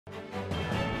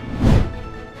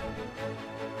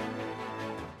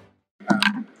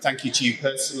thank you to you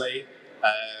personally,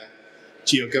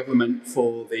 to your government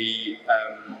for the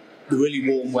really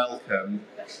warm welcome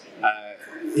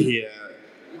here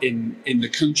in the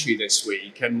country this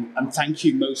week, and thank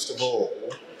you most of all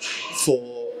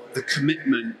for the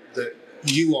commitment that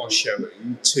you are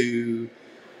showing to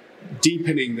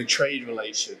deepening the trade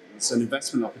relations and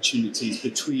investment opportunities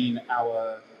between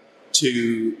our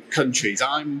two countries.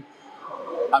 I'm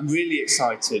really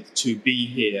excited to be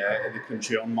here in the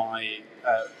country on my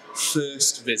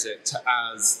first visit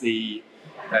as the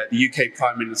UK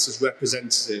Prime Minister's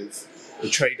representative, the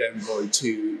trade envoy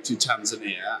to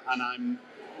Tanzania, and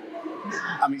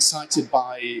I'm excited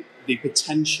by the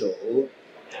potential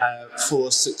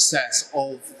for success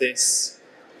of this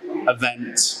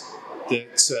event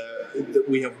that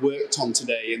we have worked on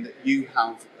today and that you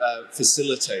have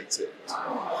facilitated.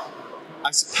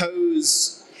 I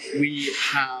suppose we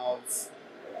have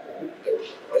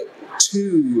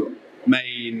two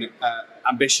main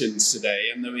ambitions today,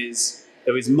 and there is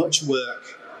much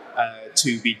work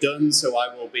to be done. So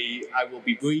I will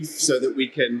be brief so that we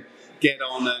can get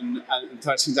on and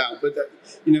flesh things out. But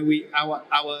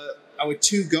our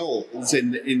two goals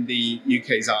in the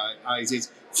UK's eyes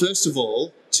is, first of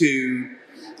all, to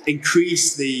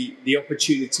increase the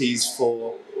opportunities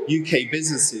for UK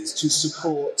businesses to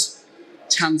support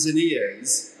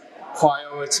Tanzania's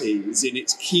priorities in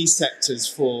its key sectors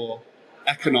for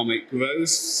economic growth.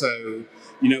 So,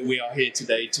 we are here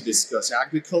today to discuss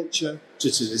agriculture, to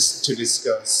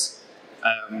discuss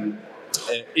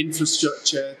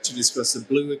infrastructure, to discuss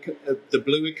the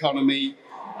blue economy,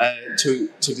 to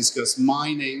discuss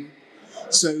mining.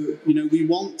 So, we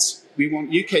want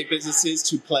UK businesses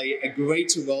to play a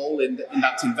greater role in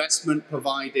that investment,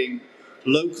 providing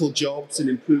local jobs and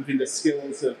improving the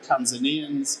skills of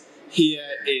Tanzanians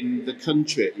here in the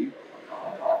country.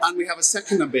 And we have a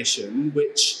second ambition,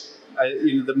 which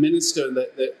the Minister and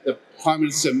the Prime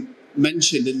Minister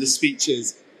mentioned in the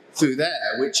speeches through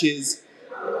there, which is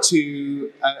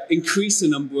to increase the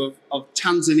number of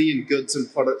Tanzanian goods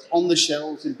and products on the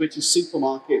shelves in British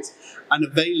supermarkets and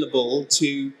available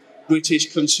to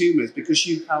British consumers, because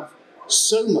you have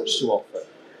so much to offer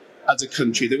as a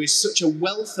country. There is such a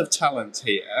wealth of talent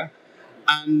here,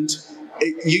 and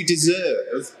you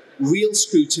deserve real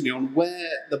scrutiny on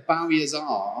where the barriers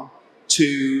are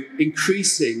to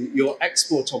increasing your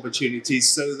export opportunities,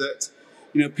 so that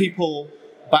people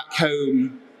back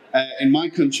home in my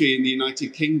country, in the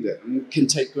United Kingdom, can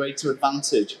take greater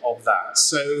advantage of that.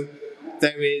 So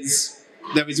there is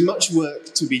much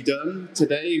work to be done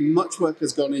today. Much work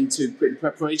has gone into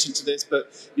preparation to this,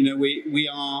 but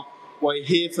we're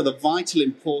here for the vital,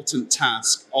 important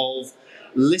task of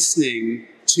listening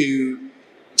to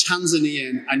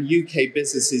Tanzanian and UK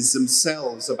businesses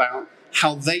themselves about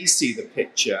how they see the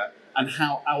picture and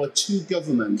how our two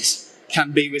governments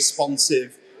can be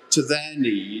responsive to their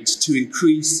needs to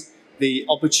increase the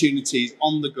opportunities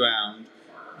on the ground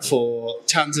for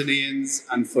Tanzanians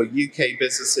and for UK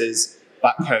businesses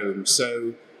back home.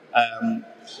 So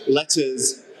let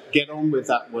us get on with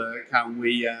that work, and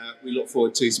we look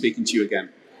forward to speaking to you again.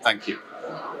 Thank you.